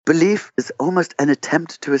Belief is almost an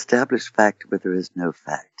attempt to establish fact where there is no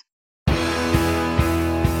fact.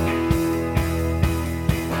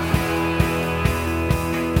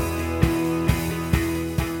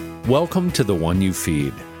 Welcome to The One You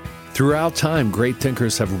Feed. Throughout time, great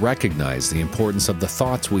thinkers have recognized the importance of the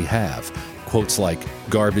thoughts we have. Quotes like,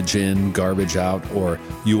 garbage in, garbage out, or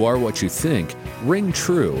you are what you think, ring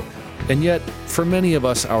true. And yet, for many of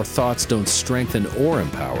us, our thoughts don't strengthen or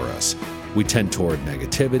empower us. We tend toward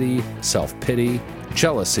negativity, self-pity,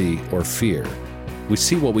 jealousy, or fear. We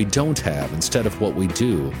see what we don't have instead of what we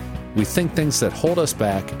do. We think things that hold us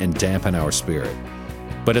back and dampen our spirit.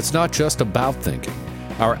 But it's not just about thinking.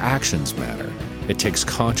 Our actions matter. It takes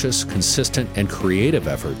conscious, consistent, and creative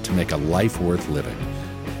effort to make a life worth living.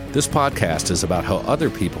 This podcast is about how other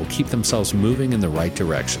people keep themselves moving in the right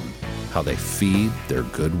direction, how they feed their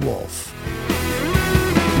good wolf.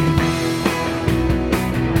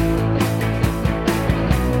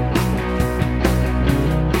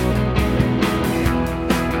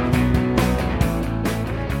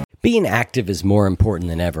 Being active is more important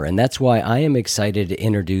than ever, and that's why I am excited to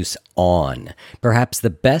introduce On, perhaps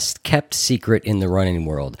the best kept secret in the running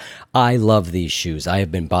world. I love these shoes. I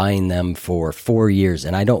have been buying them for 4 years,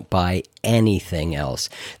 and I don't buy anything else.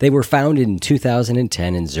 They were founded in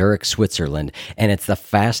 2010 in Zurich, Switzerland, and it's the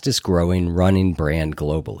fastest growing running brand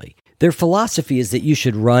globally. Their philosophy is that you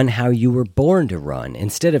should run how you were born to run.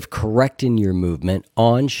 Instead of correcting your movement,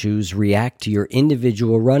 On shoes react to your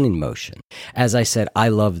individual running motion. As I said, I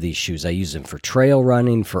love these shoes. I use them for trail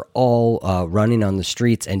running, for all running on the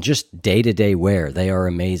streets, and just day-to-day wear. They are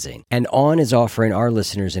amazing. And On is offering our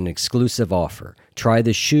listeners an exclusive offer. Try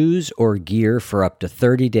the shoes or gear for up to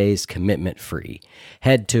 30 days commitment free.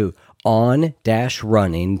 Head to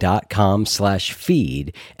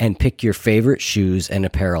on-running.com/feed and pick your favorite shoes and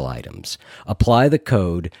apparel items. Apply the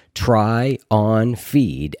code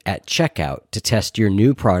TRYONFEED at checkout to test your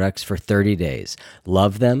new products for 30 days.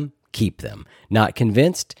 Love them, keep them. Not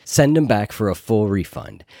convinced? Send them back for a full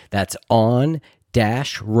refund. That's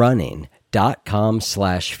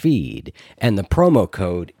on-running.com/feed, and the promo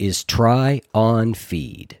code is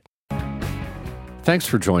TRYONFEED. Thanks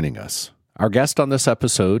for joining us. Our guest on this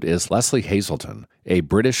episode is Lesley Hazleton, a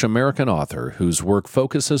British-American author whose work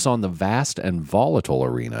focuses on the vast and volatile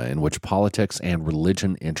arena in which politics and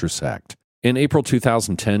religion intersect. In April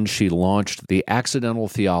 2010, she launched The Accidental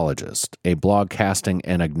Theologist, a blog casting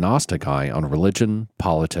an agnostic eye on religion,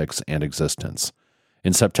 politics, and existence.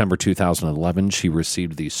 In September 2011, she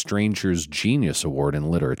received the Stranger's Genius Award in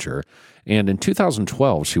Literature, and in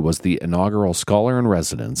 2012, she was the inaugural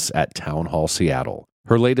Scholar-in-Residence at Town Hall Seattle.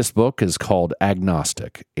 Her latest book is called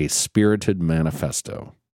Agnostic, a Spirited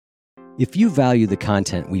Manifesto. If you value the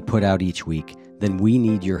content we put out each week, then we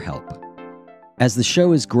need your help. As the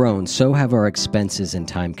show has grown, so have our expenses and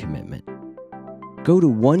time commitment. Go to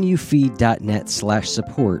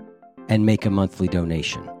oneyoufeed.net/support and make a monthly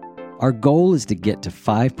donation. Our goal is to get to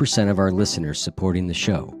 5% of our listeners supporting the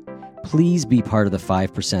show. Please be part of the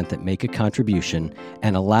 5% that make a contribution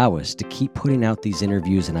and allow us to keep putting out these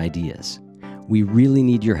interviews and ideas. We really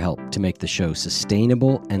need your help to make the show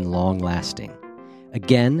sustainable and long-lasting.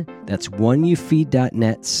 Again, that's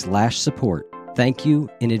oneyoufeed.net/support. Thank you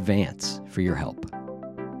in advance for your help.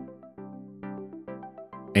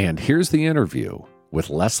 And here's the interview with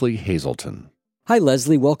Lesley Hazleton. Hi,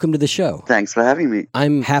 Lesley. Welcome to the show. Thanks for having me.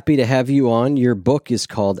 I'm happy to have you on. Your book is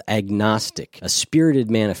called Agnostic, a Spirited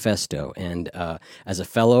Manifesto. And as a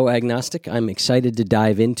fellow agnostic, I'm excited to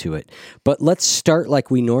dive into it. But let's start like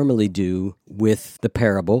we normally do with the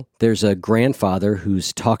parable. There's a grandfather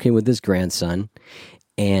who's talking with his grandson,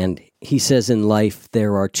 and he says in life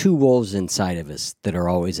there are two wolves inside of us that are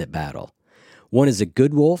always at battle. One is a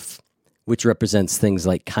good wolf, which represents things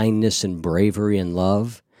like kindness and bravery and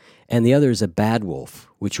love. And the other is a bad wolf,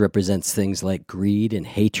 which represents things like greed and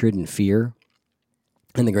hatred and fear.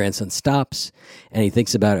 And the grandson stops, and he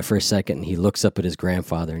thinks about it for a second, and he looks up at his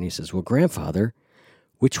grandfather, and he says, well, grandfather,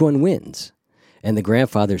 which one wins? And the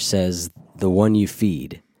grandfather says, the one you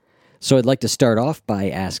feed. So I'd like to start off by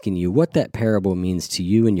asking you what that parable means to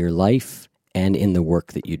you in your life and in the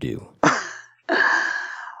work that you do.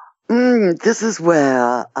 This is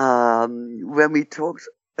where, when we talked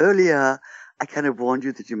earlier, I kind of warned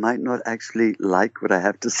you that you might not actually like what I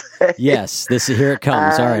have to say. Yes, here it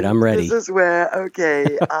comes. All right, I'm ready. This is where,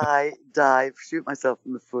 okay, I dive, shoot myself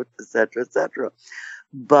in the foot, etc., etc.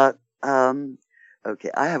 But,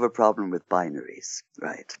 okay, I have a problem with binaries,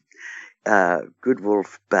 right? Good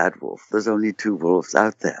wolf, bad wolf. There's only two wolves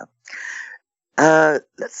out there.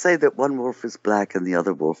 Let's say that one wolf is black and the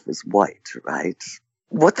other wolf is white, right?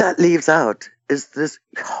 What that leaves out is this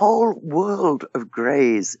whole world of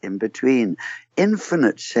grays in between,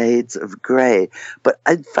 infinite shades of gray, but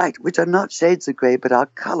in fact, which are not shades of gray, but are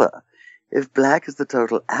color. If black is the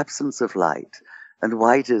total absence of light and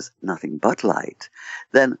white is nothing but light,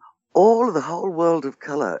 then the whole world of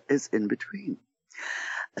color is in between.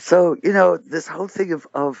 So, this whole thing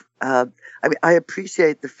I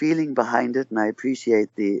appreciate the feeling behind it, and I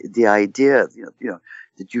appreciate the idea,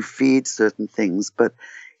 that you feed certain things. But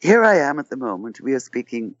here I am at the moment. We are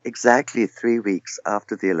speaking exactly 3 weeks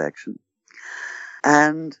after the election.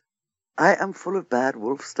 And I am full of bad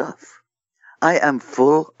wolf stuff. I am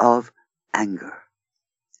full of anger.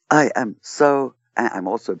 I'm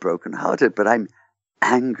also brokenhearted, but I'm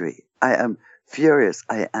angry. I am furious.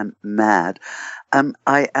 I am mad.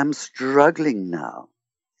 I am struggling now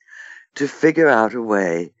to figure out a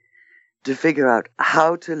way, to figure out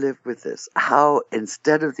how to live with this, how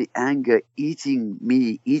instead of the anger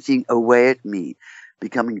eating away at me,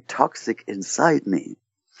 becoming toxic inside me,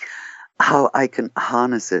 how I can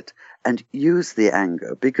harness it and use the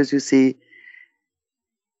anger. Because you see,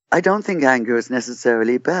 I don't think anger is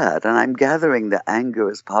necessarily bad, and I'm gathering that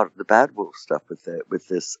anger is part of the bad wolf stuff with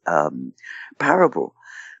this parable.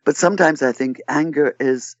 But sometimes I think anger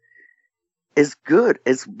is good.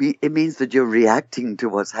 It means that you're reacting to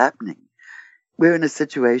what's happening. We're in a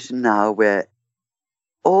situation now where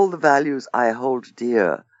all the values I hold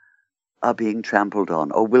dear are being trampled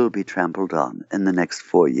on, or will be trampled on in the next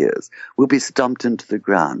 4 years, will be stomped into the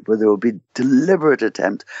ground, where there will be deliberate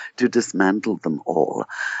attempt to dismantle them all.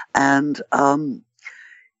 And how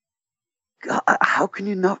can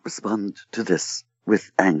you not respond to this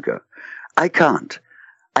with anger? I can't.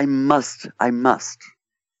 I must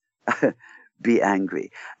be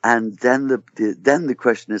angry. And then the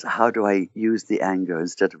question is, how do I use the anger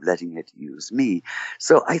instead of letting it use me?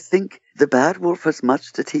 So I think the bad wolf has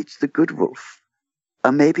much to teach the good wolf,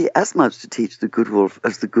 or maybe as much to teach the good wolf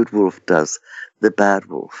as the good wolf does the bad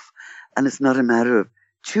wolf. And it's not a matter of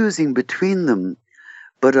choosing between them,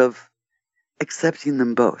 but of accepting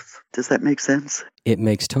them both. Does that make sense? It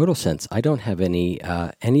makes total sense. I don't have any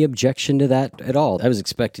objection to that at all. I was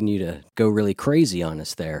expecting you to go really crazy on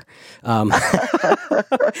us there. No,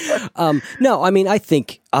 I mean, I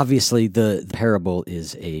think obviously the parable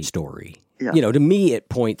is a story. Yeah. To me, it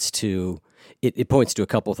points to a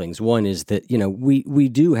couple things. One is that we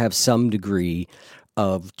do have some degree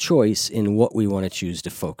of choice in what we want to choose to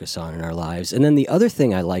focus on in our lives. And then the other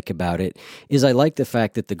thing I like about it is I like the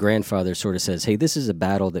fact that the grandfather sort of says, hey, this is a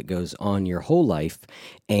battle that goes on your whole life,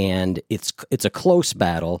 and it's a close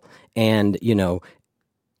battle, and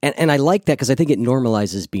and I like that because I think it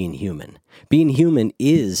normalizes being human. Being human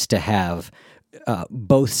is to have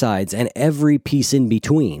both sides and every piece in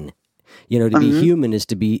between. To be human is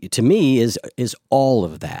to me is all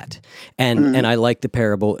of that. And I like the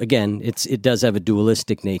parable. Again, it does have a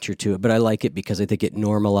dualistic nature to it, but I like it because I think it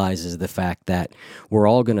normalizes the fact that we're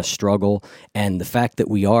all going to struggle, and the fact that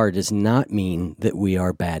we are does not mean that we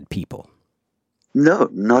are bad people. No,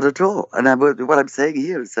 not at all. And what I'm saying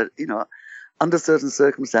here is that, under certain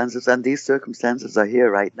circumstances, and these circumstances are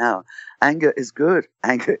here right now, anger is good.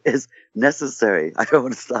 Anger is necessary. I don't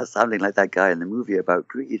want to start sounding like that guy in the movie about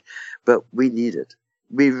greed, but we need it.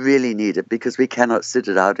 We really need it, because we cannot sit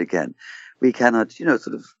it out again. We cannot,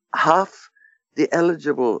 sort of half the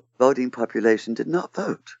eligible voting population did not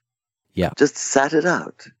vote. Yeah. Just sat it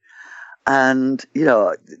out. And,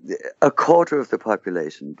 a quarter of the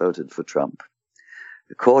population voted for Trump.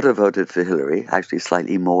 A quarter voted for Hillary, actually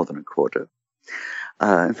slightly more than a quarter.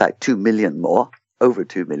 In fact, 2 million more, over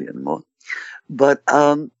 2 million more. But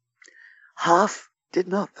half did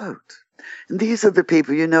not vote. And these are the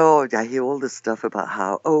people, I hear all this stuff about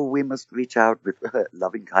how, we must reach out with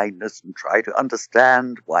loving kindness and try to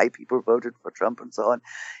understand why people voted for Trump and so on.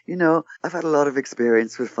 I've had a lot of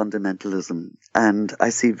experience with fundamentalism, and I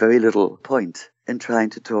see very little point in trying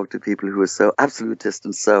to talk to people who are so absolutist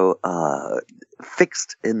and so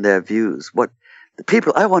fixed in their views. The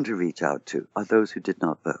people I want to reach out to are those who did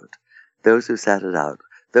not vote, those who sat it out,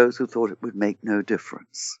 those who thought it would make no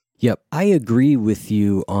difference. Yep. I agree with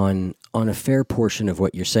you on a fair portion of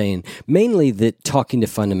what you're saying, mainly that talking to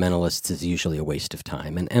fundamentalists is usually a waste of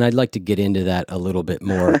time. And I'd like to get into that a little bit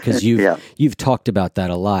more, because you've talked about that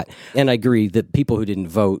a lot. And I agree that people who didn't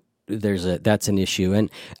vote, that's an issue.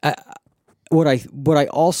 And what I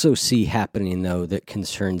also see happening, though, that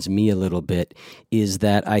concerns me a little bit is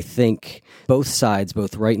that I think both sides,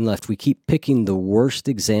 both right and left, we keep picking the worst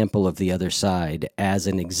example of the other side as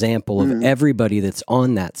an example of everybody that's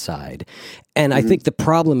on that side. And I think the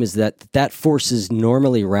problem is that forces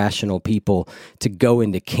normally rational people to go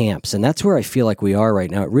into camps. And that's where I feel like we are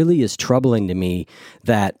right now. It really is troubling to me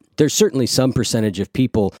that there's certainly some percentage of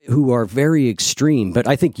people who are very extreme, but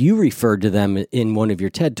I think you referred to them in one of your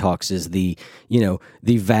TED Talks as the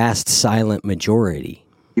vast silent majority.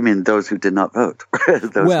 You mean those who did not vote?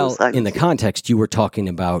 Well, in the context, you were talking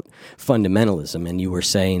about fundamentalism, and you were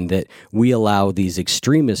saying that we allow these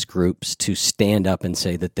extremist groups to stand up and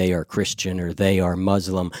say that they are Christian or they are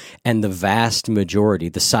Muslim, and the vast majority,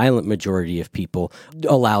 the silent majority of people,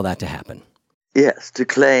 allow that to happen. Yes, to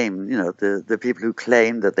claim, the people who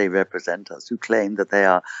claim that they represent us, who claim that they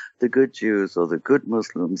are the good Jews or the good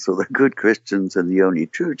Muslims or the good Christians and the only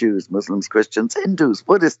true Jews, Muslims, Christians, Hindus,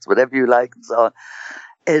 Buddhists, whatever you like, and so on.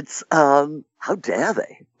 It's, how dare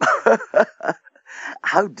they?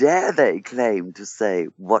 How dare they claim to say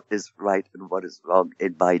what is right and what is wrong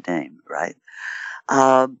in my name, right?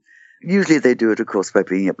 Usually they do it, of course, by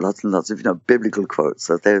bringing up lots and lots of, biblical quotes.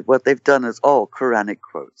 So what they've done is all Quranic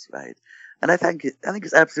quotes, right? And I think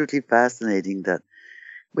it's absolutely fascinating that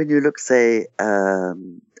when you look, say,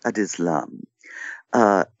 at Islam,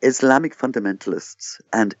 Islamic fundamentalists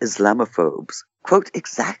and Islamophobes quote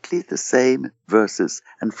exactly the same verses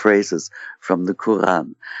and phrases from the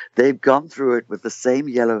Quran. They've gone through it with the same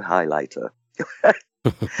yellow highlighter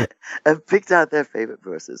and picked out their favorite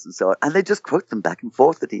verses and so on. And they just quote them back and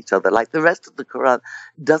forth at each other like the rest of the Quran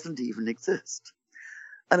doesn't even exist.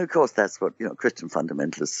 And of course, that's what, Christian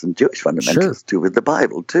fundamentalists and Jewish fundamentalists do with the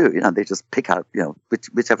Bible too. They just pick out,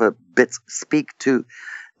 whichever bits speak to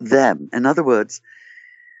them. In other words,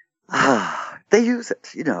 they use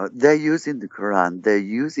it. They're using the Quran, they're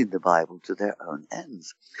using the Bible to their own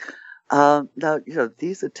ends. Now,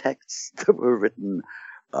 these are texts that were written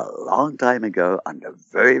a long time ago under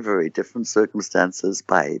very, very different circumstances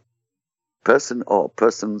by person or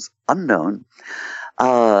persons unknown,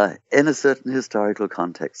 in a certain historical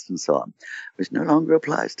context and so on, which no longer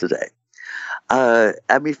applies today.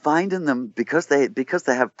 And we find in them, because they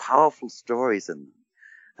have powerful stories in them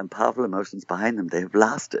and powerful emotions behind them, they have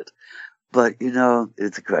lasted. But,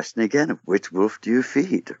 it's a question again of which wolf do you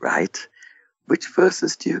feed, right? Which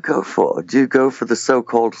verses do you go for? Do you go for the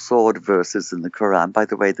so-called sword verses in the Quran? By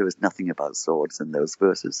the way, there is nothing about swords in those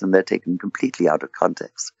verses, and they're taken completely out of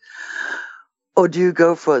context. Or do you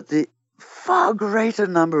go for the far greater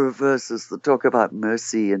number of verses that talk about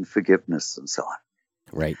mercy and forgiveness and so on?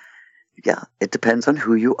 Right. Yeah, it depends on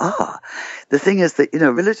who you are. The thing is that,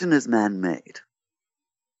 religion is man-made.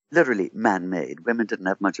 Literally man-made. Women didn't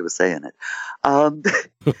have much of a say in it.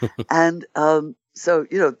 So,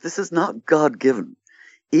 this is not God-given.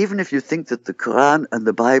 Even if you think that the Quran and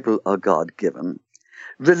the Bible are God-given,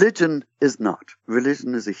 religion is not.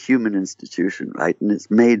 Religion is a human institution, right? And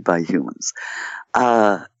it's made by humans.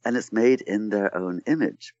 And it's made in their own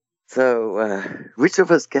image. So, which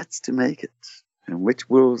of us gets to make it? And which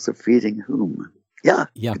wolves are feeding whom? Yeah,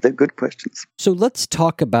 they're good questions. So let's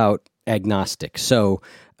talk about agnostic. So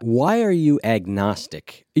why are you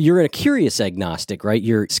agnostic? You're a curious agnostic, right?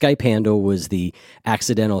 Your Skype handle was the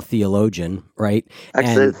accidental theologian, right?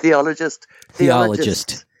 Theologist.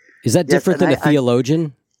 Is that different than a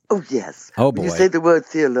theologian? Oh, yes. Oh, boy. When you say the word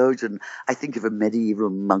theologian, I think of a medieval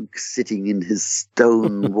monk sitting in his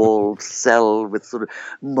stone-walled cell with sort of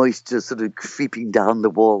moisture sort of creeping down the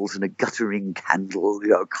walls and a guttering candle,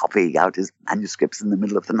 copying out his manuscripts in the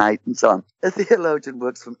middle of the night and so on. A theologian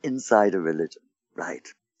works from inside a religion, right?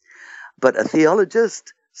 But a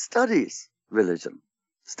theologist studies religion,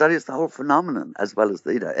 studies the whole phenomenon as well as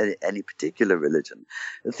any particular religion.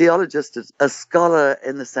 A theologist is a scholar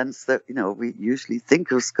in the sense that we usually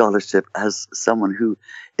think of scholarship as someone who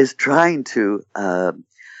is trying to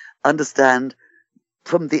understand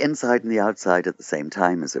from the inside and the outside at the same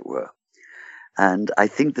time, as it were. And I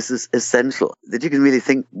think this is essential, that you can really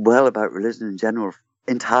think well about religion in general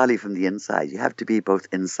entirely from the inside. You have to be both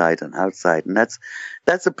inside and outside, and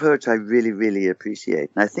that's a perch I really, really appreciate.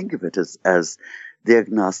 And I think of it as the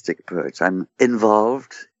agnostic perch. I'm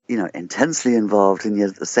involved, intensely involved, and yet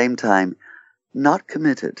at the same time not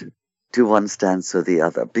committed to one stance or the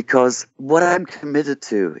other, because what I'm committed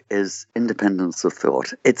to is independence of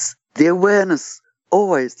thought. It's the awareness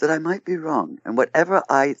always that I might be wrong, and whatever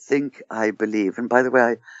I think I believe, and by the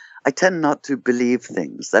way, I tend not to believe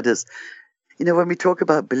things. That is, when we talk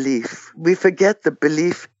about belief, we forget that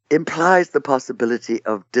belief implies the possibility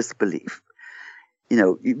of disbelief.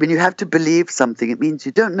 When you have to believe something, it means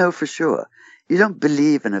you don't know for sure. You don't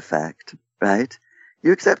believe in a fact, right?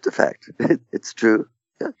 You accept a fact. It's true.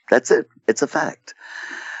 Yeah, that's it. It's a fact.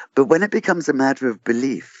 But when it becomes a matter of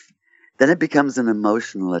belief, then it becomes an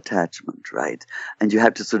emotional attachment, right? And you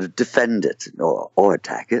have to sort of defend it or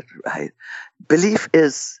attack it, right? Belief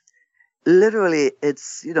is literally,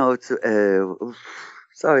 it's,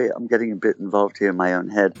 sorry, I'm getting a bit involved here in my own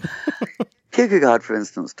head. Kierkegaard, for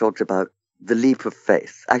instance, talked about the leap of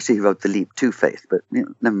faith. Actually, he wrote The Leap to Faith, but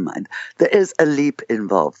never mind. There is a leap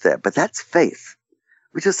involved there, but that's faith,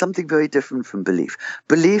 which is something very different from belief.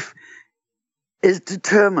 Belief is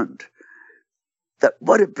determined that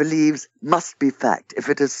what it believes must be fact. If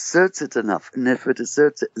it asserts it enough, and if it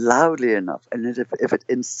asserts it loudly enough, and if it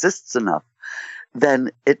insists enough,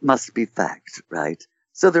 then it must be fact, right?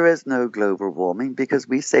 So there is no global warming because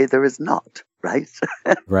we say there is not, right?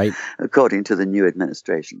 Right. According to the new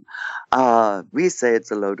administration. We say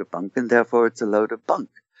it's a load of bunk, and therefore it's a load of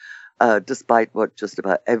bunk, despite what just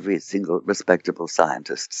about every single respectable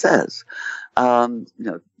scientist says.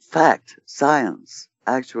 Fact, science,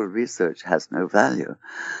 actual research has no value.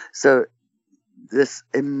 So this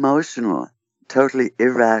emotional, totally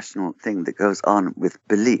irrational thing that goes on with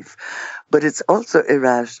belief, but it's also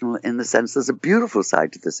irrational in the sense there's a beautiful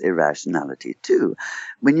side to this irrationality too.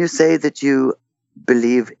 When you say that you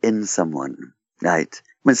believe in someone, right?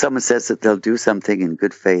 When someone says that they'll do something in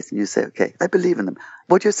good faith and you say, okay, I believe in them.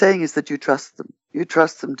 What you're saying is that you trust them. You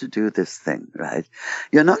trust them to do this thing, right?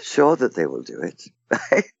 You're not sure that they will do it,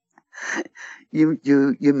 right? You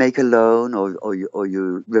make a loan or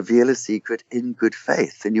you reveal a secret in good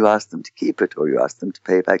faith and you ask them to keep it or you ask them to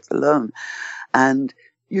pay back the loan and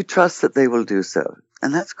you trust that they will do so.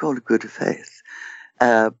 And that's called good faith.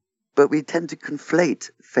 But we tend to conflate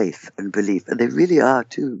faith and belief, and they really are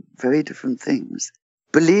two very different things.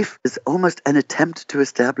 Belief is almost an attempt to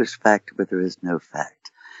establish fact where there is no fact.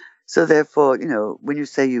 So therefore, when you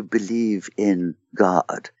say you believe in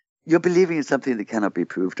God, you're believing in something that cannot be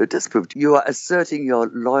proved or disproved. You are asserting your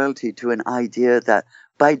loyalty to an idea that,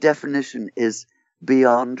 by definition, is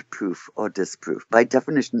beyond proof or disproof. By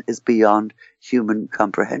definition, is beyond human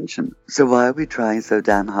comprehension. So why are we trying so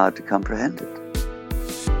damn hard to comprehend it?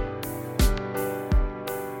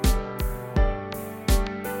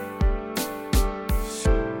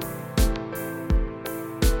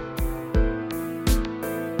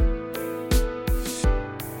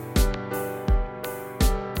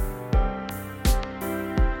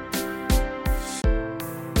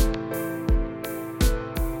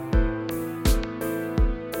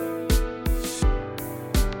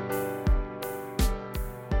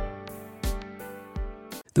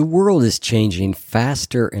 The world is changing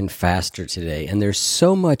faster and faster today, and there's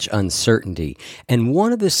so much uncertainty. And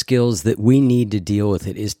one of the skills that we need to deal with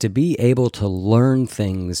it is to be able to learn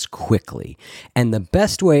things quickly. And the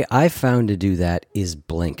best way I've found to do that is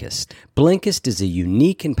Blinkist. Blinkist is a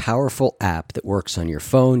unique and powerful app that works on your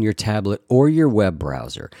phone, your tablet, or your web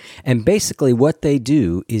browser. And basically what they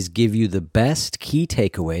do is give you the best key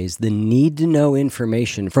takeaways, the need-to-know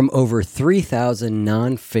information from over 3,000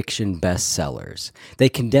 nonfiction bestsellers. They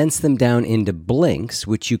condense them down into blinks,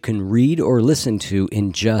 which you can read or listen to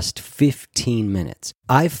in just 15 minutes.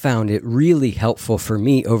 I've found it really helpful for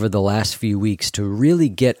me over the last few weeks to really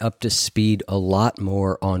get up to speed a lot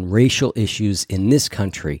more on racial issues in this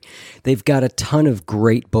country. They've got a ton of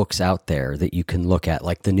great books out there that you can look at,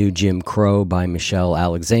 like The New Jim Crow by Michelle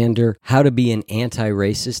Alexander, How to Be an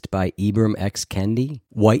Anti-Racist by Ibram X. Kendi,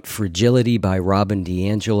 White Fragility by Robin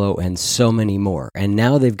DiAngelo, and so many more. And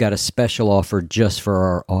now they've got a special offer just for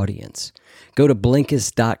our audience. Go to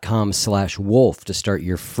Blinkist.com/wolf to start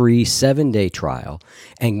your free 7-day trial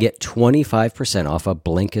and get 25% off a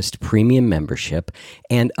Blinkist premium membership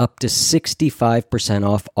and up to 65%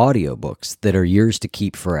 off audiobooks that are yours to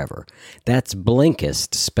keep forever. That's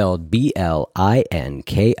Blinkist, spelled Blinkist,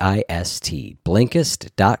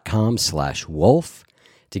 Blinkist.com/wolf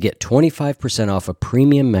to get 25% off a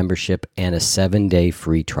premium membership and a 7-day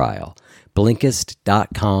free trial.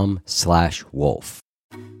 Blinkist.com/wolf.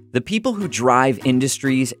 The people who drive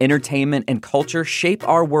industries, entertainment, and culture shape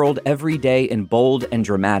our world every day in bold and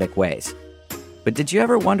dramatic ways. But did you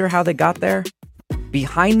ever wonder how they got there?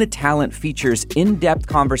 Behind the Talent features in-depth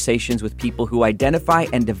conversations with people who identify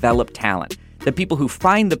and develop talent, the people who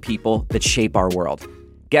find the people that shape our world.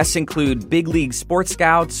 Guests include big league sports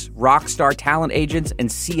scouts, rock star talent agents,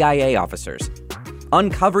 and CIA officers.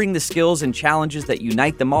 Uncovering the skills and challenges that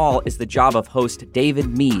unite them all is the job of host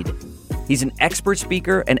David Mead. He's an expert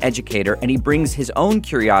speaker and educator, and he brings his own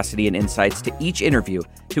curiosity and insights to each interview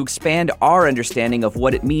to expand our understanding of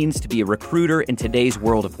what it means to be a recruiter in today's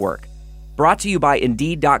world of work. Brought to you by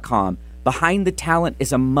Indeed.com, Behind the Talent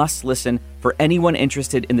is a must-listen for anyone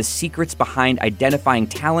interested in the secrets behind identifying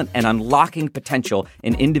talent and unlocking potential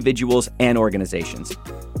in individuals and organizations.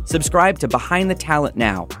 Subscribe to Behind the Talent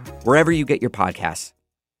now, wherever you get your podcasts.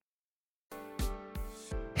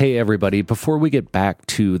 Hey, everybody. Before we get back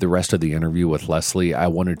to the rest of the interview with Lesley, I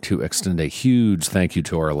wanted to extend a huge thank you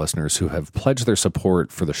to our listeners who have pledged their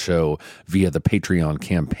support for the show via the Patreon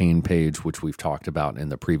campaign page, which we've talked about in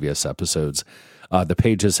the previous episodes. The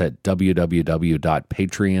page is at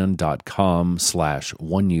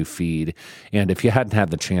www.patreon.com/oneyoufeed. And if you hadn't had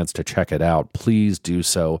the chance to check it out, please do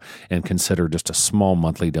so and consider just a small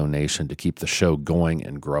monthly donation to keep the show going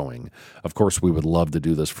and growing. Of course, we would love to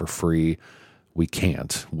do this for free. We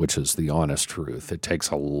can't, which is the honest truth. It takes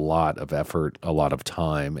a lot of effort, a lot of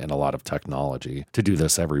time, and a lot of technology to do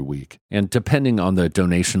this every week. And depending on the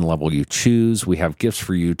donation level you choose, we have gifts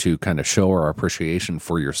for you to kind of show our appreciation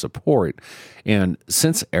for your support. And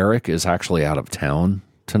since Eric is actually out of town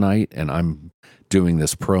tonight, and I'm doing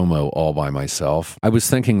this promo all by myself, I was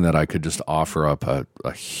thinking that I could just offer up a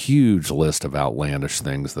huge list of outlandish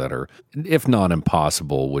things that are, if not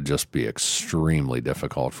impossible, would just be extremely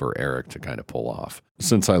difficult for Eric to kind of pull off.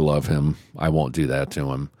 Since I love him, I won't do that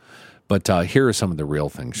to him. But here are some of the real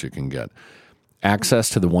things you can get. Access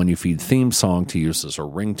to the One You Feed theme song to use as a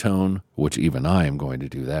ringtone, which even I am going to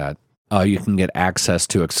do that. You can get access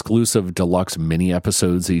to exclusive deluxe mini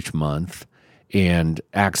episodes each month, and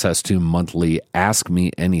access to monthly Ask Me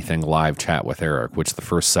Anything live chat with Eric, which the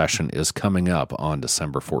first session is coming up on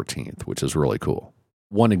December 14th, which is really cool.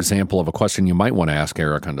 One example of a question you might want to ask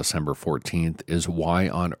Eric on December 14th is why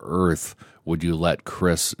on earth would you let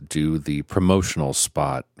Chris do the promotional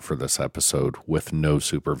spot for this episode with no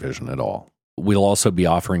supervision at all? We'll also be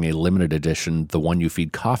offering a limited edition The One You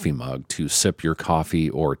Feed coffee mug to sip your coffee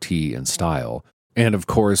or tea in style. And of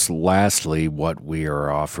course, lastly, what we are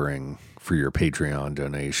offering for your Patreon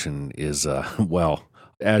donation is,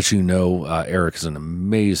 as you know, Eric is an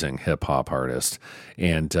amazing hip-hop artist,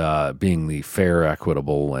 and being the fair,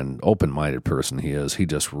 equitable, and open-minded person he is, he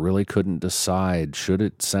just really couldn't decide, should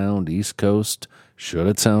it sound East Coast? Should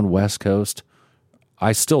it sound West Coast?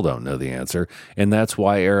 I still don't know the answer, and that's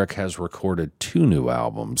why Eric has recorded 2 new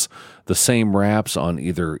albums, the same raps on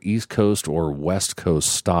either East Coast or West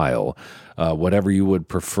Coast style. Whatever you would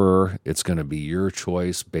prefer, it's going to be your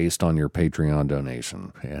choice based on your Patreon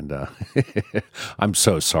donation. And I'm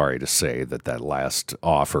so sorry to say that last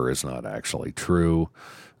offer is not actually true.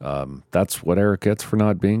 That's what Eric gets for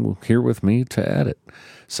not being here with me to edit.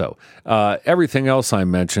 So everything else I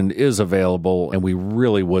mentioned is available, and we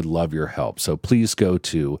really would love your help. So please go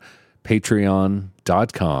to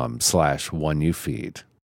patreon.com/oneyoufeed.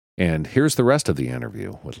 And here's the rest of the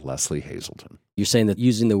interview with Lesley Hazleton. You're saying that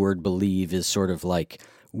using the word believe is sort of like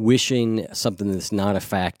wishing something that's not a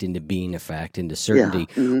fact into being a fact, into certainty.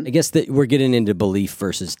 Yeah. Mm-hmm. I guess that we're getting into belief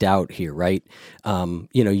versus doubt here, right? You're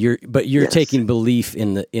yes. taking belief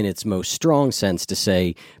in its most strong sense to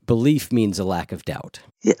say belief means a lack of doubt.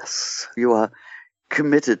 Yes, you are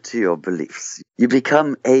committed to your beliefs. You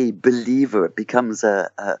become a believer. It becomes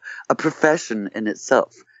a profession in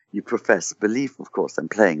itself. You profess belief, of course, I'm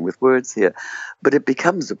playing with words here, but it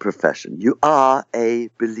becomes a profession. You are a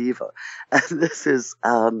believer. And this is,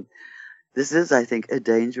 I think, a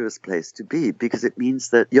dangerous place to be, because it means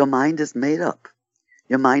that your mind is made up.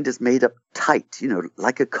 Your mind is made up tight,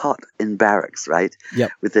 like a cot in barracks, right?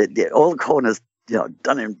 Yep. With all the corners,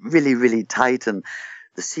 done in really, really tight, and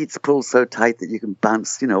the seats pulled so tight that you can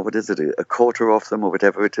bounce, what is it, a quarter off them or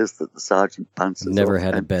whatever it is that the sergeant bounces off. Never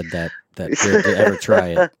had a bed that good to ever try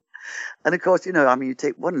it. And of course, you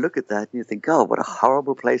take one look at that and you think, oh, what a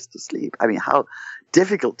horrible place to sleep. I mean, how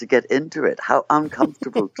difficult to get into it, how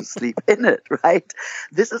uncomfortable to sleep in it, right?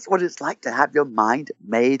 This is what it's like to have your mind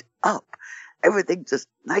made up. Everything just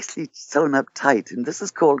nicely sewn up tight. And this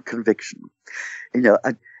is called conviction.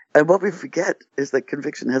 And what we forget is that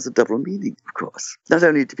conviction has a double meaning, of course. Not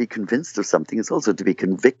only to be convinced of something, it's also to be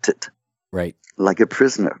convicted. Right. Like a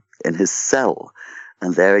prisoner in his cell.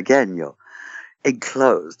 And there again, you're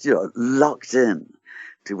enclosed, locked in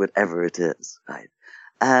to whatever it is, right?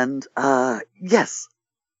 And yes,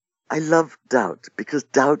 I love doubt, because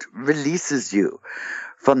doubt releases you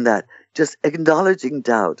from that. Just acknowledging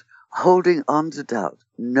doubt, holding on to doubt,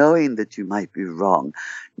 knowing that you might be wrong,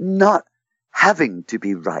 not having to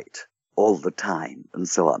be right all the time, and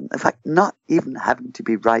so on. In fact, not even having to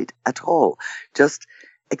be right at all, just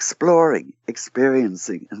exploring,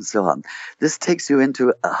 experiencing, and so on. This takes you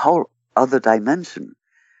into a whole other dimension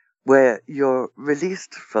where you're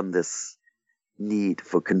released from this need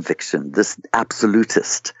for conviction, this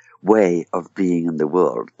absolutist way of being in the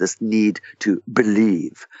world, this need to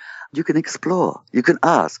believe. You can explore, you can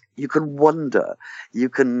ask, you can wonder, you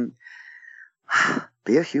can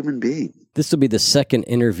be a human being. This will be the second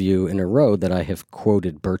interview in a row that I have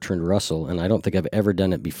quoted Bertrand Russell, and I don't think I've ever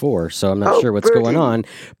done it before, so I'm not sure what's going on,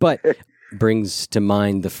 but brings to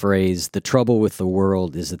mind the phrase, the trouble with the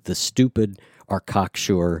world is that the stupid are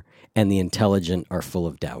cocksure and the intelligent are full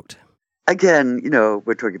of doubt. Again,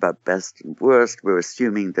 we're talking about best and worst. We're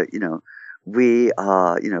assuming that, we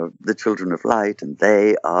are, the children of light and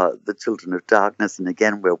they are the children of darkness. And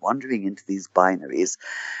again, we're wandering into these binaries,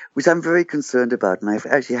 which I'm very concerned about. And I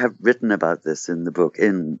actually have written about this in the book,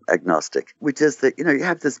 in Agnostic, which is that, you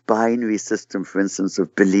have this binary system, for instance,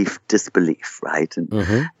 of belief, disbelief, right?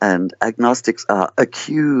 And agnostics are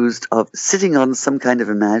accused of sitting on some kind of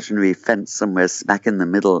imaginary fence somewhere smack in the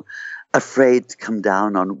middle, afraid to come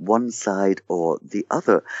down on one side or the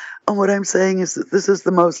other. And what I'm saying is that this is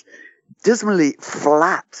the most dismally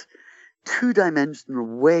flat, two-dimensional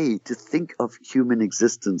way to think of human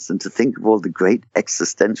existence and to think of all the great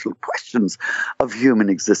existential questions of human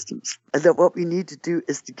existence. And that what we need to do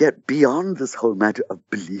is to get beyond this whole matter of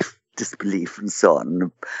belief, disbelief, and so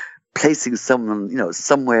on, placing someone,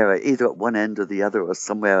 somewhere either at one end or the other or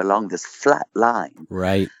somewhere along this flat line.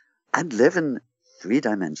 Right. And live in 3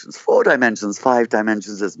 dimensions, 4 dimensions, 5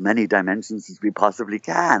 dimensions, as many dimensions as we possibly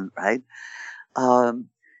can, right?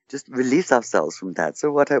 Just release ourselves from that.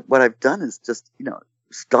 So what I've done is just,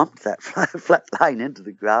 stomped that flat line into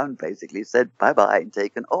the ground, basically said bye-bye and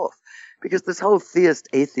taken off. Because this whole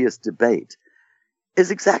theist-atheist debate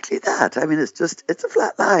is exactly that. I mean, it's a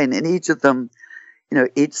flat line in each of them.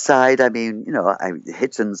 Each side,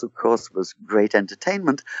 Hitchens, of course, was great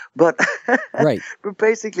entertainment, but, right. But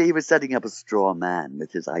basically he was setting up a straw man with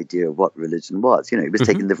his idea of what religion was. He was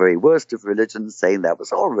taking the very worst of religion, saying that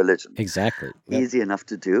was all religion. Exactly. Easy enough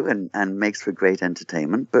to do and makes for great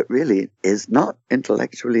entertainment, but really is not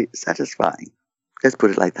intellectually satisfying. Let's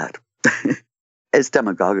put it like that. It's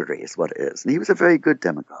demagoguery is what it is. And he was a very good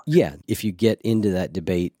demagogue. Yeah, if you get into that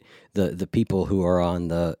debate, the people who are on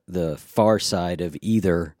the far side of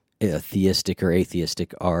either theistic or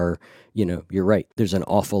atheistic are, you're right. There's an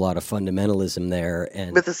awful lot of fundamentalism there.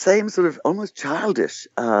 And with the same sort of almost childish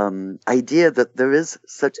idea that there is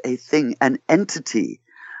such a thing, an entity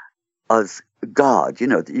as God,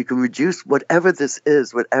 that you can reduce whatever this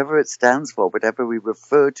is, whatever it stands for, whatever we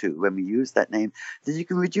refer to when we use that name, that you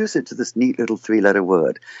can reduce it to this neat little 3-letter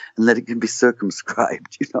word and that it can be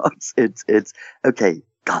circumscribed. It's okay,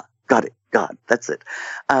 God, got it, God, that's it.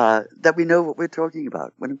 That we know what we're talking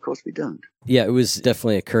about, when of course we don't. Yeah, it was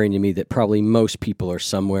definitely occurring to me that probably most people are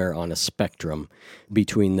somewhere on a spectrum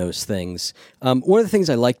between those things. One of the things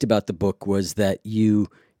I liked about the book was that you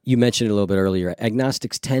mentioned it a little bit earlier.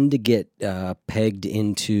 Agnostics tend to get pegged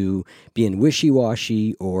into being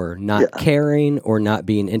wishy-washy or not caring or not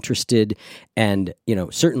being interested. And,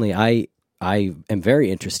 certainly I am very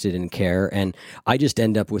interested in care, and I just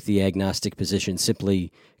end up with the agnostic position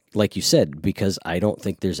simply, like you said, because I don't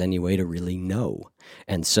think there's any way to really know.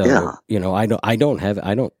 And so, I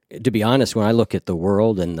don't, to be honest, when I look at the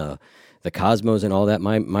world and the cosmos and all that,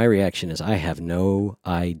 my reaction is I have no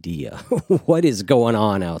idea what is going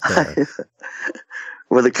on out there.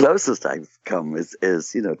 Well, the closest I've come is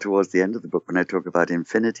towards the end of the book when I talk about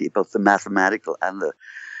infinity, both the mathematical and the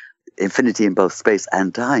infinity in both space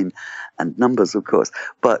and time and numbers, of course.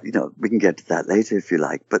 But, we can get to that later if you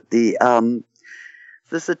like. But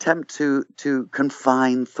this attempt to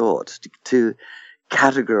confine thought, to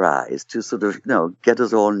categorize, to sort of, get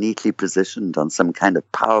us all neatly positioned on some kind of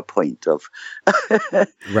PowerPoint of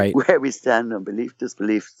right. where we stand on belief,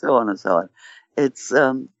 disbelief, so on and so on.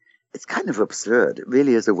 It's kind of absurd. It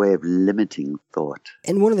really is a way of limiting thought.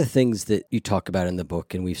 And one of the things that you talk about in the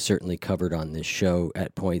book, and we've certainly covered on this show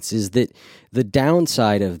at points, is that the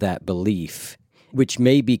downside of that belief, which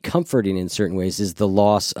may be comforting in certain ways, is the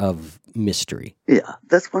loss of mystery. Yeah,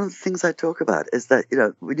 that's one of the things I talk about, is that,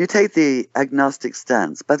 when you take the agnostic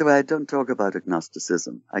stance, by the way, I don't talk about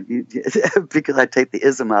agnosticism, because I take the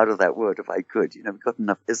ism out of that word if I could. We've got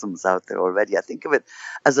enough isms out there already. I think of it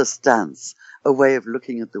as a stance, a way of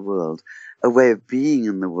looking at the world, a way of being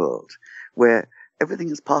in the world, where everything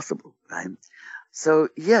is possible, right? So,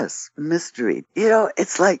 yes, mystery.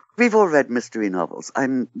 It's like, we've all read mystery novels.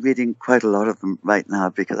 I'm reading quite a lot of them right now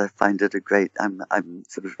because I find it I'm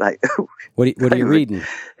sort of like... What are you reading?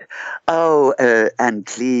 Anne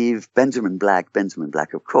Cleve, Benjamin Black,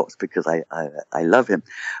 of course, because I love him.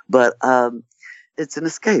 But it's an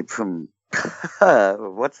escape from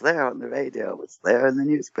what's there on the radio, what's there in the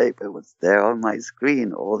newspaper, what's there on my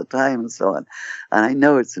screen all the time, and so on. And I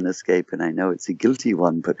know it's an escape, and I know it's a guilty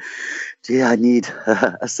one, but gee, I need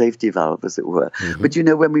a safety valve, as it were. Mm-hmm. But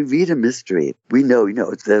when we read a mystery, we know,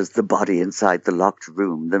 there's the body inside the locked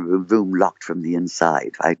room, the room locked from the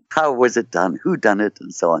inside, right? How was it done? Who done it?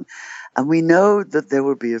 And so on. And we know that there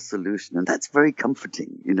will be a solution, and that's very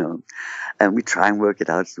comforting, And we try and work it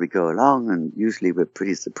out as we go along, and usually we're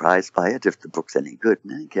pretty surprised by it if the book's any good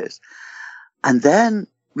in any case. And then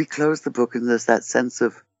we close the book, and there's that sense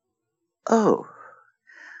of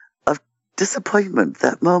disappointment,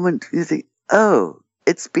 that moment you think,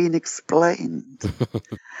 it's been explained.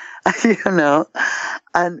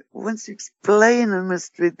 And once you explain a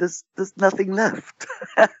mystery, there's nothing left.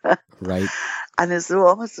 Right. And it's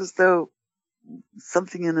almost as though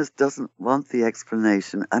something in us doesn't want the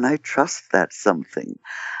explanation, and I trust that something.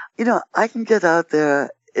 I can get out there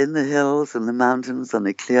in the hills and the mountains on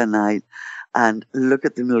a clear night and look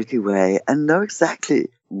at the Milky Way and know exactly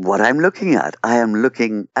what I'm looking at. I am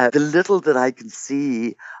looking at the little that I can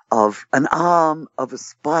see of an arm of a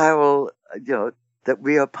spiral, that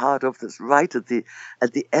we are part of, that's right at the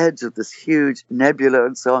edge of this huge nebula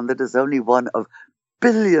and so on, that is only one of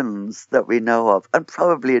billions that we know of, and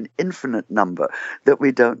probably an infinite number that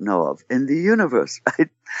we don't know of in the universe, right?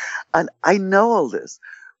 And I know all this,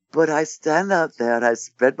 but I stand out there and I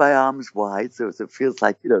spread my arms wide, so it feels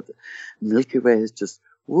like, the Milky Way is just,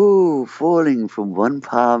 falling from one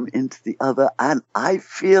palm into the other, and I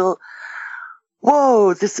feel,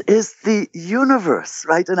 whoa, this is the universe,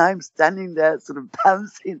 right? And I'm standing there sort of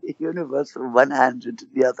bouncing the universe from one hand into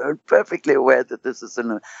the other, and perfectly aware that this is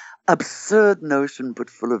an absurd notion, but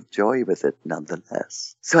full of joy with it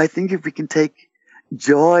nonetheless. So I think if we can take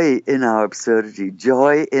joy in our absurdity,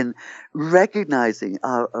 joy in recognizing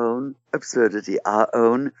our own absurdity, our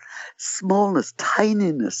own smallness,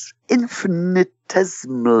 tininess,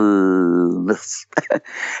 infinitesimalness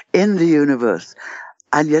in the universe,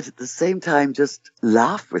 and yet at the same time just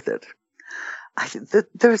laugh with it, I think that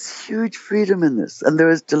there is huge freedom in this, and there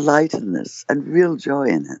is delight in this, and real joy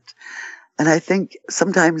in it. And I think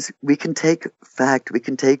sometimes we can take fact, we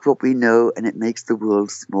can take what we know and it makes the world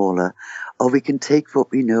smaller, or we can take what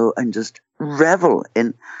we know and just revel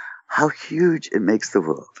in how huge it makes the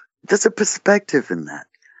world. There's a perspective in that.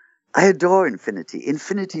 I adore infinity.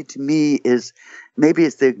 Infinity to me is, maybe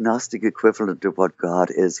it's the agnostic equivalent of what God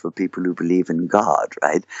is for people who believe in God,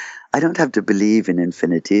 right? I don't have to believe in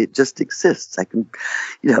infinity. It just exists. I can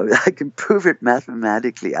prove it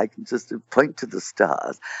mathematically. I can just point to the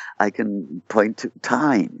stars. I can point to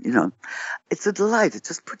time, It's a delight. It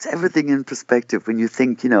just puts everything in perspective when you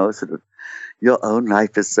think, sort of your own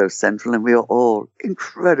life is so central, and we are all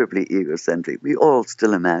incredibly egocentric. We all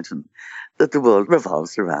still imagine that the world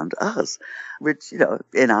revolves around us, which,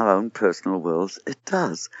 in our own personal worlds, it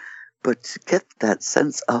does. But to get that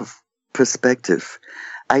sense of perspective,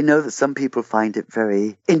 I know that some people find it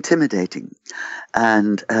very intimidating,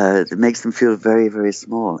 and it makes them feel very, very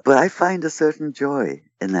small. But I find a certain joy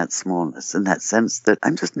in that smallness, in that sense that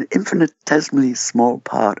I'm just an infinitesimally small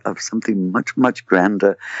part of something much, much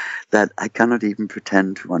grander that I cannot even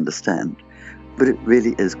pretend to understand. But it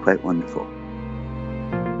really is quite wonderful.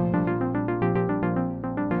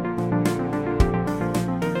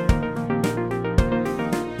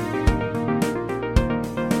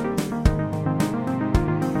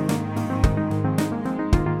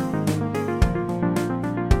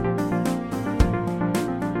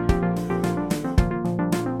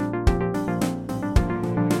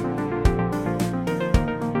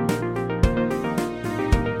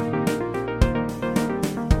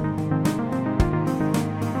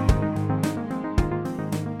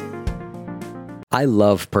 I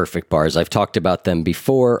love Perfect Bars. I've talked about them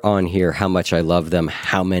before on here, how much I love them,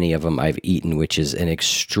 how many of them I've eaten, which is an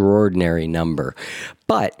extraordinary number.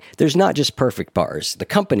 But there's not just Perfect Bars. The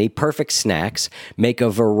company, Perfect Snacks, make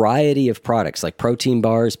a variety of products like protein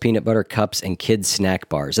bars, peanut butter cups, and kids snack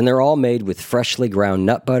bars. And they're all made with freshly ground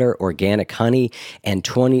nut butter, organic honey, and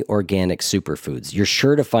 20 organic superfoods. You're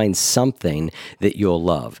sure to find something that you'll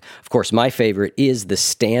love. Of course, my favorite is the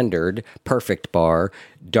standard Perfect Bar,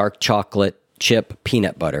 dark chocolate chip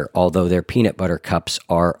peanut butter, although their peanut butter cups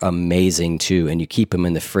are amazing too, and you keep them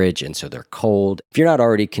in the fridge, and so they're cold. If you're not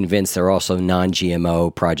already convinced, they're also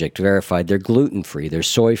non-GMO, project verified, they're gluten-free, they're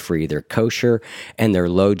soy-free, they're kosher, and they're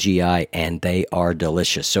low GI, and they are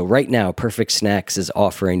delicious. So right now, Perfect Snacks is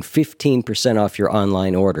offering 15% off your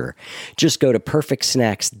online order. Just go to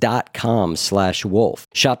perfectsnacks.com/wolf.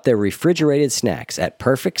 Shop their refrigerated snacks at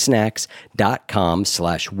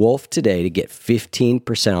perfectsnacks.com/wolf today to get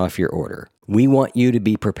 15% off your order. We want you to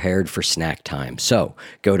be prepared for snack time. So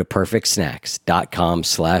go to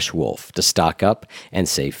perfectsnacks.com/wolf to stock up and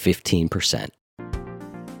save 15%.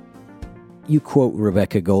 You quote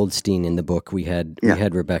Rebecca Goldstein in the book. We had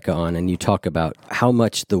Rebecca on, and you talk about how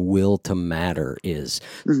much the will to matter is.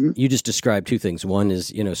 Mm-hmm. You just described two things. One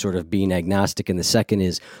is, sort of being agnostic, and the second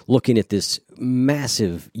is looking at this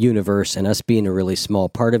massive universe and us being a really small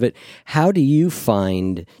part of it. How do you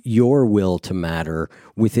find your will to matter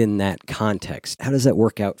within that context? How does that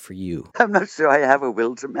work out for you? I'm not sure I have a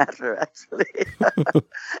will to matter, actually.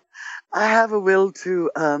 I have a will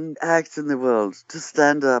to act in the world, to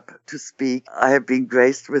stand up, to speak. I have been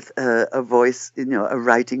graced with a voice, a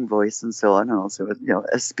writing voice and so on, and also,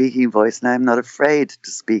 a speaking voice, and I'm not afraid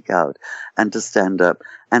to speak out and to stand up,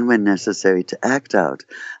 and when necessary, to act out.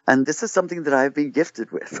 And this is something that I've been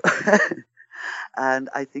gifted with. And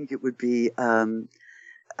I think it would be,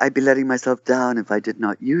 I'd be letting myself down if I did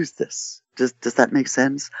not use this. Does that make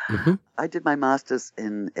sense? Mm-hmm. I did my master's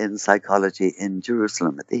in psychology in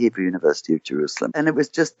Jerusalem, at the Hebrew University of Jerusalem. And it was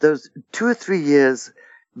just those 2 or 3 years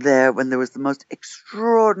there when there was the most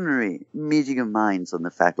extraordinary meeting of minds on the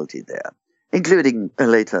faculty there, including a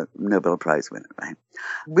later Nobel Prize winner, right?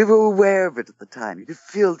 We were aware of it at the time. You could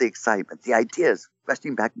feel the excitement, the ideas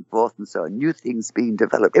rushing back and forth and so on, new things being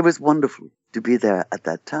developed. It was wonderful to be there at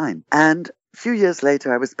that time. And a few years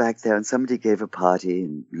later, I was back there and somebody gave a party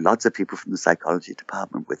and lots of people from the psychology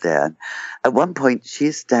department were there. And at one point,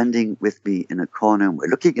 she's standing with me in a corner and we're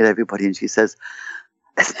looking at everybody and she says,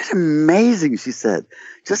 "Isn't it amazing?" she said.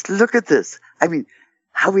 "Just look at this. I mean,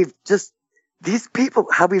 how we've just, these people,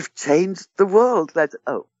 how we've changed the world." And I said,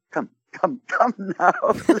 "Oh, come now."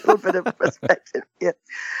 A little bit of perspective here.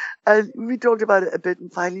 And we talked about it a bit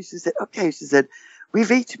and finally she said, "Okay," she said,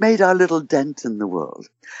 "we've each made our little dent in the world."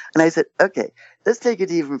 And I said, "Okay, let's take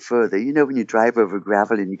it even further. When you drive over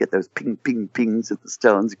gravel and you get those ping, ping, pings of the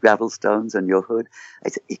stones, gravel stones on your hood." I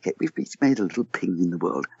said, "Okay, we've each made a little ping in the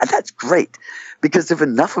world. And that's great, because if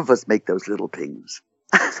enough of us make those little pings,"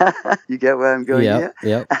 you get where I'm going here?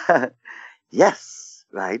 Yeah. Yes,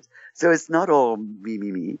 right? So it's not all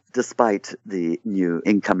me, despite the new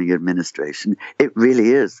incoming administration. It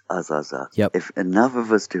really is us. Yep. If enough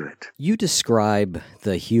of us do it. You describe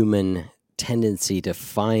the human tendency to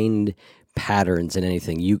find patterns in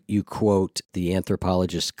anything. You quote the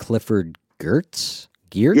anthropologist Clifford Geertz?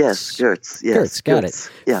 Yes, Geertz. Yes, Geertz, got Geertz.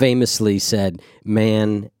 it. Yeah. Famously said,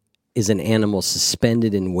 "Man is an animal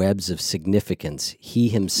suspended in webs of significance. He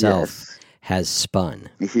himself has spun."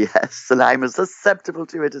 Yes, and I'm as susceptible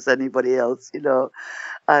to it as anybody else,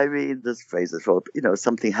 I mean, this phrase is,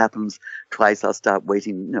 something happens twice, I'll start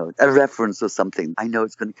waiting, a reference or something. I know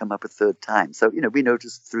it's going to come up a third time. So, we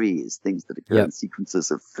notice threes, things that occur in sequences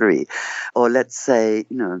of three. Or let's say,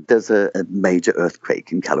 there's a major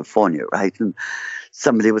earthquake in California, right? And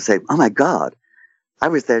somebody will say, "Oh my God, I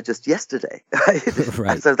was there just yesterday."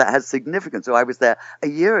 Right? So that has significance. Or I was there a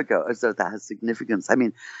year ago, so that has significance. I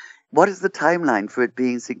mean, what is the timeline for it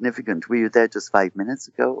being significant? Were you there just 5 minutes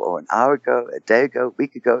ago or an hour ago, a day ago, a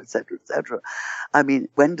week ago, et cetera, et cetera? I mean,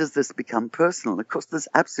 when does this become personal? Of course, there's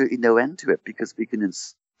absolutely no end to it because we can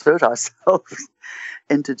insert ourselves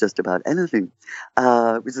into just about anything,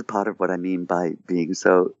 which is part of what I mean by being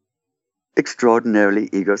so extraordinarily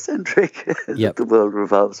egocentric. That the world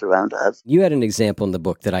revolves around us. You had an example in the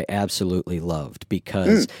book that I absolutely loved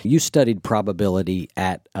because you studied probability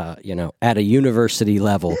at a university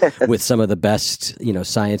level with some of the best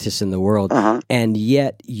scientists in the world, and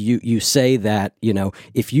yet you say that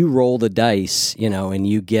if you roll the dice and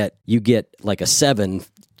you get like a 7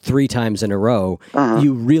 3 times in a row,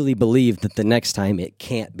 you really believe that the next time it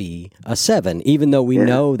can't be a 7, even though we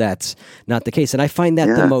know that's not the case. And I find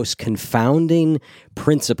that the most confounding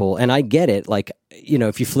principle. And I get it. Like,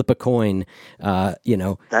 if you flip a coin,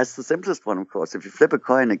 That's the simplest one, of course. If you flip a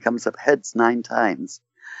coin, it comes up heads 9 times.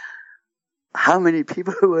 How many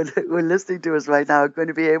people who are listening to us right now are going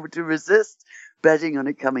to be able to resist betting on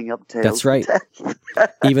it coming up tails? That's right.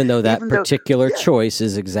 Even though that particular choice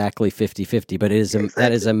is exactly 50-50, but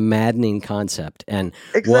that is a maddening concept, and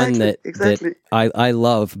one that I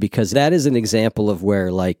love, because that is an example of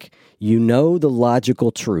where, like, the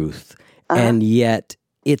logical truth, and yet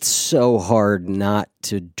it's so hard not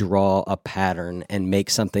to draw a pattern and make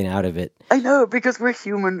something out of it. I know, because we're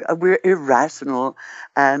human, we're irrational,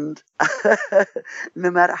 and no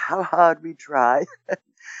matter how hard we try.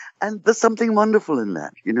 And there's something wonderful in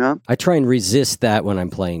that, I try and resist that when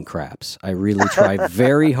I'm playing craps. I really try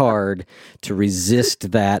very hard to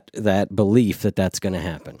resist that belief that that's going to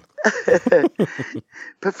happen.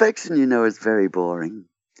 Perfection, is very boring.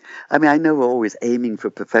 I mean, I know we're always aiming for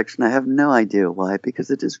perfection. I have no idea why, because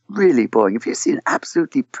it is really boring. If you see an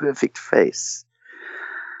absolutely perfect face,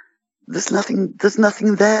 there's nothing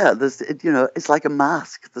there. It's like a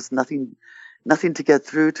mask. There's nothing to get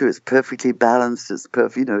through to. It's perfectly balanced. It's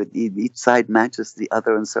perfect. Each side matches the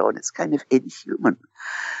other and so on. It's kind of inhuman.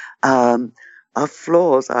 Our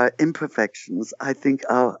flaws, our imperfections, I think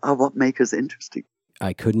are what make us interesting.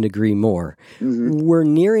 I couldn't agree more. Mm-hmm. We're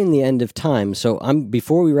nearing the end of time, so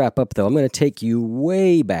before we wrap up, though, I'm going to take you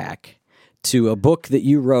way back to a book that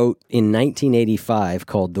you wrote in 1985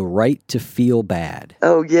 called The Right to Feel Bad.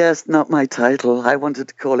 Oh, yes, not my title. I wanted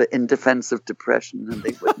to call it In Defense of Depression, and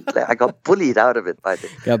they wouldn't. I got bullied out of it by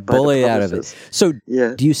the publishers. So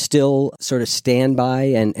yeah. Do you still sort of stand by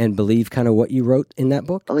and believe kind of what you wrote in that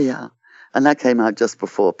book? Oh, yeah. And that came out just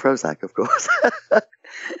before Prozac, of course,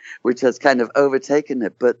 which has kind of overtaken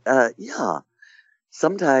it. But yeah,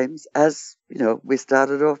 sometimes, as you know, we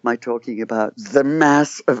started off by talking about the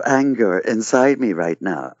mass of anger inside me right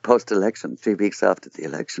now, post-election, 3 weeks after the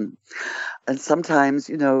election. And sometimes,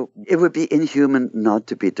 it would be inhuman not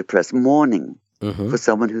to be depressed. Mourning for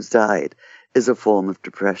someone who's died is a form of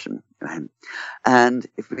depression. Right? And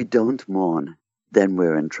if we don't mourn, then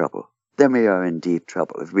we're in trouble. Then we are in deep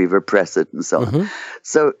trouble if we repress it and so on.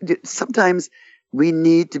 So sometimes we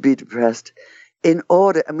need to be depressed in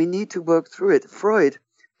order, and we need to work through it. Freud,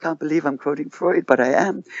 can't believe I'm quoting Freud, but I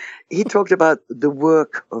am. He talked about the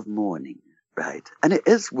work of mourning, right? And it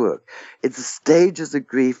is work. It's the stages of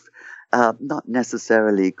grief, not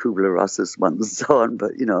necessarily Kubler-Ross's ones and so on,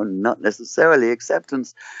 but, not necessarily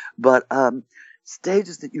acceptance, but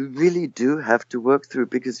stages that you really do have to work through,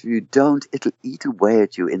 because if you don't, it'll eat away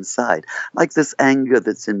at you inside. Like this anger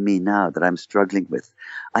that's in me now that I'm struggling with.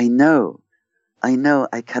 I know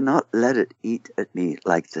I cannot let it eat at me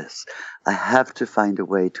like this. I have to find a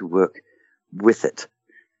way to work with it,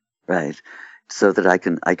 right? So that I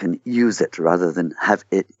can use it rather than have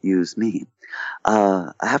it use me.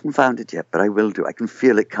 I haven't found it yet, but I will do. I can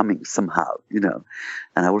feel it coming somehow, and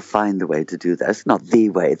I will find the way to do that. It's not the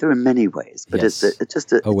way. There are many ways, but yes. it's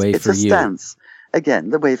just a way for you. Stance. Again,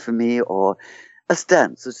 the way for me, or a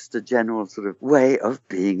stance. It's just a general sort of way of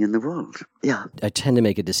being in the world. Yeah. I tend to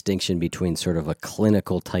make a distinction between sort of a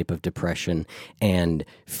clinical type of depression and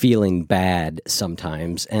feeling bad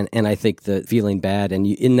sometimes. And I think the feeling bad, and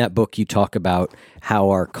in that book you talk about how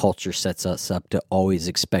our culture sets us up to always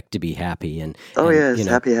expect to be happy.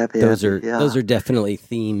 Happy. Those are definitely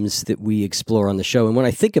themes that we explore on the show. And when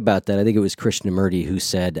I think about that, I think it was Krishnamurti who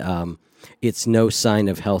said, it's no sign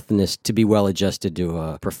of healthiness to be well-adjusted to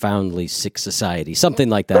a profoundly sick society. Something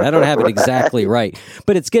like that. I don't have it exactly right.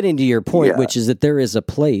 But it's getting to your point, which is that there is a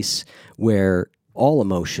place where all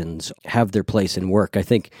emotions have their place in work. I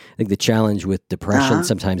think the challenge with depression,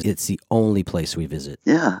 sometimes it's the only place we visit.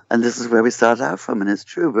 Yeah, and this is where we start out from, and it's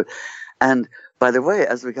true. And by the way,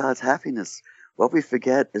 as regards happiness, what we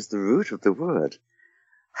forget is the root of the word.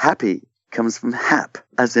 Happy comes from hap,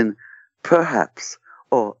 as in perhaps,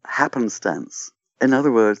 or happenstance. In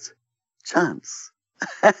other words, chance.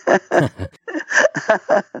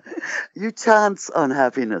 You chance on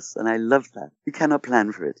happiness, and I love that. You cannot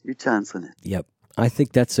plan for it. You chance on it. Yep. I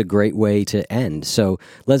think that's a great way to end. So,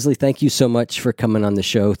 Lesley, thank you so much for coming on the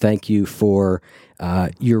show. Thank you for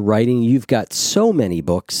your writing. You've got so many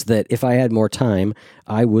books that if I had more time,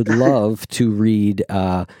 I would love to read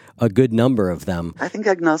a good number of them. I think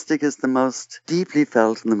agnostic is the most deeply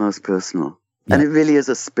felt and the most personal. Yeah. And it really is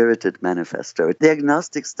a spirited manifesto. The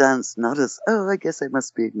agnostic stance, not as, I guess I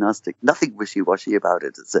must be agnostic. Nothing wishy-washy about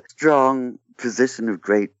it. It's a strong position of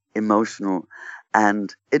great emotional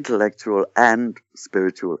and intellectual and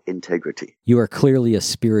spiritual integrity. You are clearly a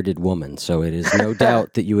spirited woman, so it is no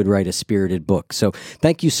doubt that you would write a spirited book. So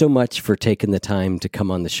thank you so much for taking the time to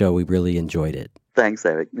come on the show. We really enjoyed it. Thanks,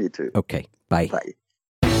 Eric. Me too. Okay. Bye. Bye.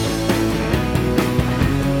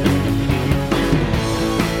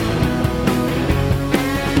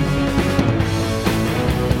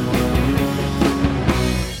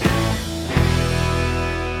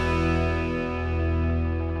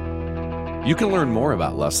 You can learn more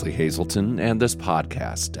about Lesley Hazleton and this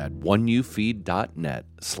podcast at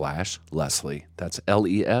oneyoufeed.net/Lesley. That's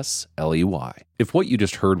Lesley. If what you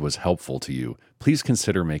just heard was helpful to you, please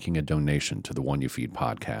consider making a donation to the One You Feed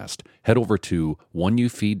podcast. Head over to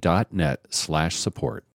oneyoufeed.net/support.